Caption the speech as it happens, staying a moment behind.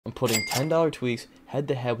I'm putting $10 tweaks head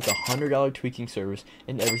to head with a $100 tweaking service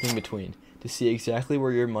and everything between to see exactly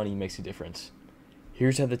where your money makes a difference.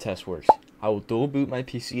 Here's how the test works. I will dual boot my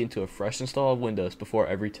PC into a fresh install of Windows before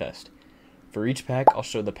every test. For each pack, I'll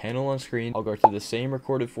show the panel on screen, I'll go through the same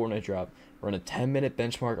recorded Fortnite drop, run a 10-minute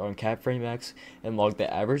benchmark on cap frame max, and log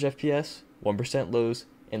the average FPS, 1% lows,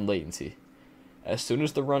 and latency. As soon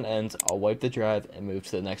as the run ends, I'll wipe the drive and move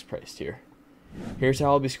to the next price tier. Here's how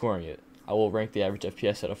I'll be scoring it. I will rank the average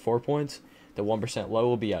FPS out of 4 points, the 1% low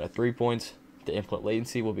will be out of 3 points, the input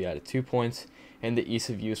latency will be out of 2 points, and the ease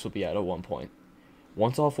of use will be out of 1 point.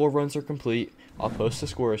 Once all 4 runs are complete, I'll post the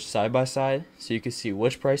scores side by side so you can see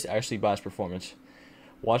which price actually buys performance.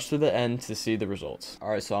 Watch to the end to see the results.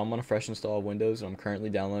 Alright, so I'm on a fresh install of Windows and I'm currently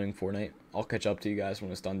downloading Fortnite. I'll catch up to you guys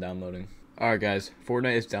when it's done downloading. Alright guys,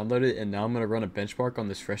 Fortnite is downloaded and now I'm going to run a benchmark on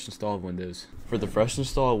this fresh install of Windows. For the fresh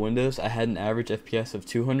install of Windows, I had an average FPS of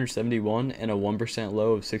 271 and a 1%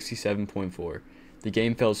 low of 67.4. The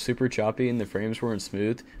game felt super choppy and the frames weren't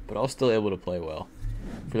smooth, but I was still able to play well.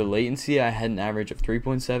 For the latency, I had an average of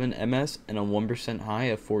 3.7 ms and a 1% high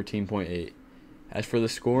of 14.8. As for the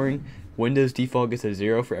scoring, Windows default gets a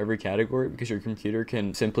 0 for every category because your computer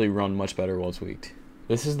can simply run much better while tweaked.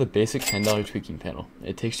 This is the basic $10 tweaking panel.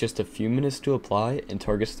 It takes just a few minutes to apply and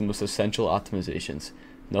targets the most essential optimizations.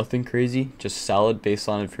 Nothing crazy, just solid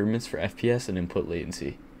baseline improvements for FPS and input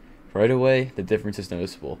latency. Right away, the difference is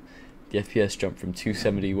noticeable. The FPS jumped from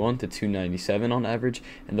 271 to 297 on average,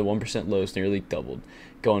 and the 1% lows nearly doubled,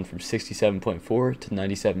 going from 67.4 to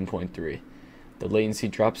 97.3. The latency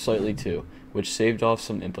dropped slightly too, which saved off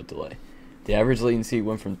some input delay. The average latency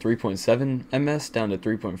went from 3.7 ms down to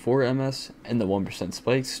 3.4 ms, and the 1%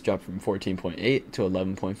 spikes dropped from 14.8 to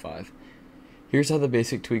 11.5. Here's how the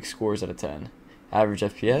basic tweak scores out of 10. Average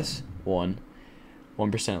FPS, 1.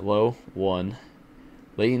 1% low, 1.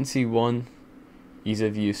 Latency, 1. Ease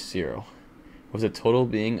of use, 0. With the total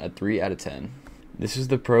being a 3 out of 10. This is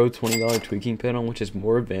the Pro $20 tweaking panel, which is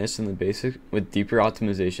more advanced than the basic with deeper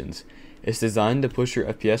optimizations. It's designed to push your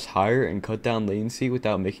FPS higher and cut down latency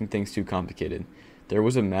without making things too complicated. There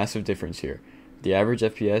was a massive difference here. The average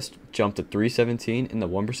FPS jumped to 317 and the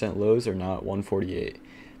 1% lows are now at 148.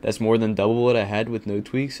 That's more than double what I had with no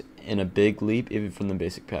tweaks and a big leap even from the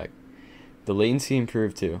basic pack. The latency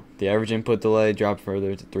improved too. The average input delay dropped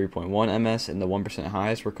further to 3.1 ms and the 1%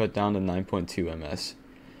 highs were cut down to 9.2 ms.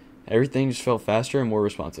 Everything just felt faster and more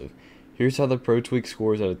responsive. Here's how the Pro Tweak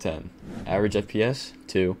scores out of 10. Average FPS,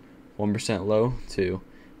 2. 1% low, 2.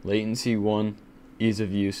 Latency, 1. Ease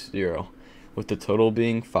of use, 0. With the total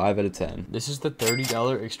being 5 out of 10. This is the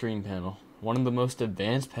 $30 Extreme panel. One of the most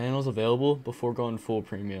advanced panels available before going full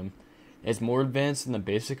premium. It's more advanced than the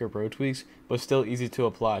basic or Pro Tweaks, but still easy to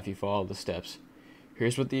apply if you follow the steps.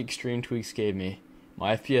 Here's what the Extreme Tweaks gave me.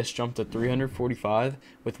 My FPS jumped to 345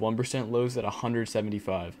 with 1% lows at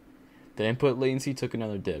 175. The input latency took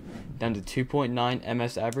another dip, down to 2.9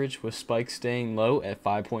 ms average with spikes staying low at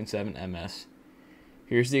 5.7 ms.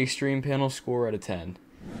 Here's the Extreme panel score out of 10.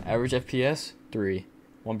 Average FPS, 3.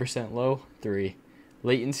 1% low, 3.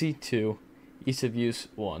 Latency, 2. Ease of use,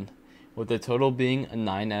 1. With the total being a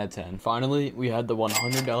 9 out of 10. Finally, we had the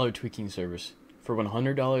 $100 tweaking service. For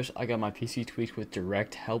 $100, I got my PC tweaked with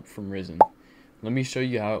direct help from Risen. Let me show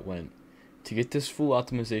you how it went. To get this full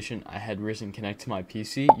optimization, I had Risen connect to my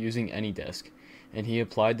PC using AnyDesk, and he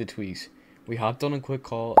applied the tweaks. We hopped on a quick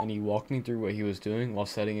call, and he walked me through what he was doing while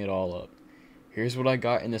setting it all up. Here's what I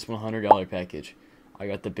got in this $100 package. I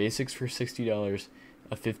got the basics for $60,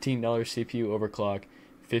 a $15 CPU overclock,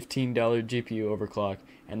 $15 GPU overclock,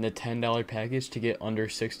 and the $10 package to get under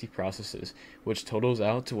 60 processes, which totals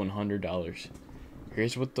out to $100.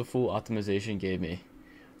 Here's what the full optimization gave me.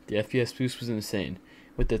 The FPS boost was insane,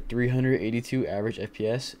 with the 382 average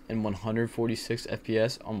FPS and 146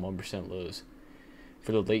 FPS on 1% lows.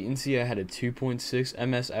 For the latency, I had a 2.6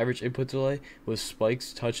 ms average input delay with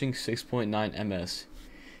spikes touching 6.9 ms.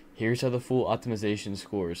 Here's how the full optimization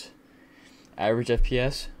scores. Average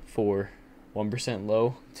FPS, 4. 1%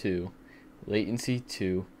 low, 2. Latency,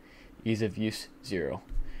 2. Ease of use, 0.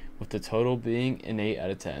 With the total being an 8 out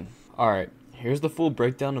of 10. Alright, here's the full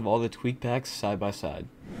breakdown of all the tweak packs side by side.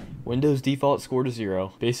 Windows default scored a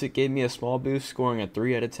 0. Basic gave me a small boost, scoring a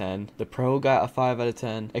 3 out of 10. The Pro got a 5 out of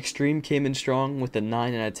 10. Extreme came in strong with a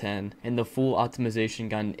 9 out of 10. And the full optimization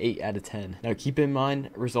got an 8 out of 10. Now keep in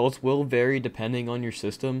mind, results will vary depending on your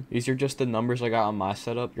system. These are just the numbers I got on my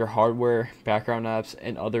setup. Your hardware, background apps,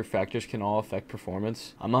 and other factors can all affect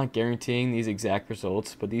performance. I'm not guaranteeing these exact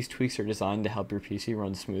results, but these tweaks are designed to help your PC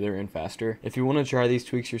run smoother and faster. If you want to try these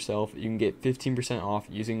tweaks yourself, you can get 15% off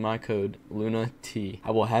using my code LUNAT.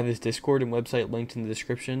 I will will have his Discord and website linked in the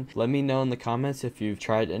description. Let me know in the comments if you've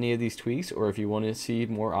tried any of these tweaks or if you want to see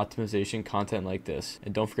more optimization content like this.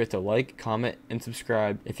 And don't forget to like, comment, and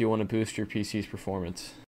subscribe if you want to boost your PC's performance.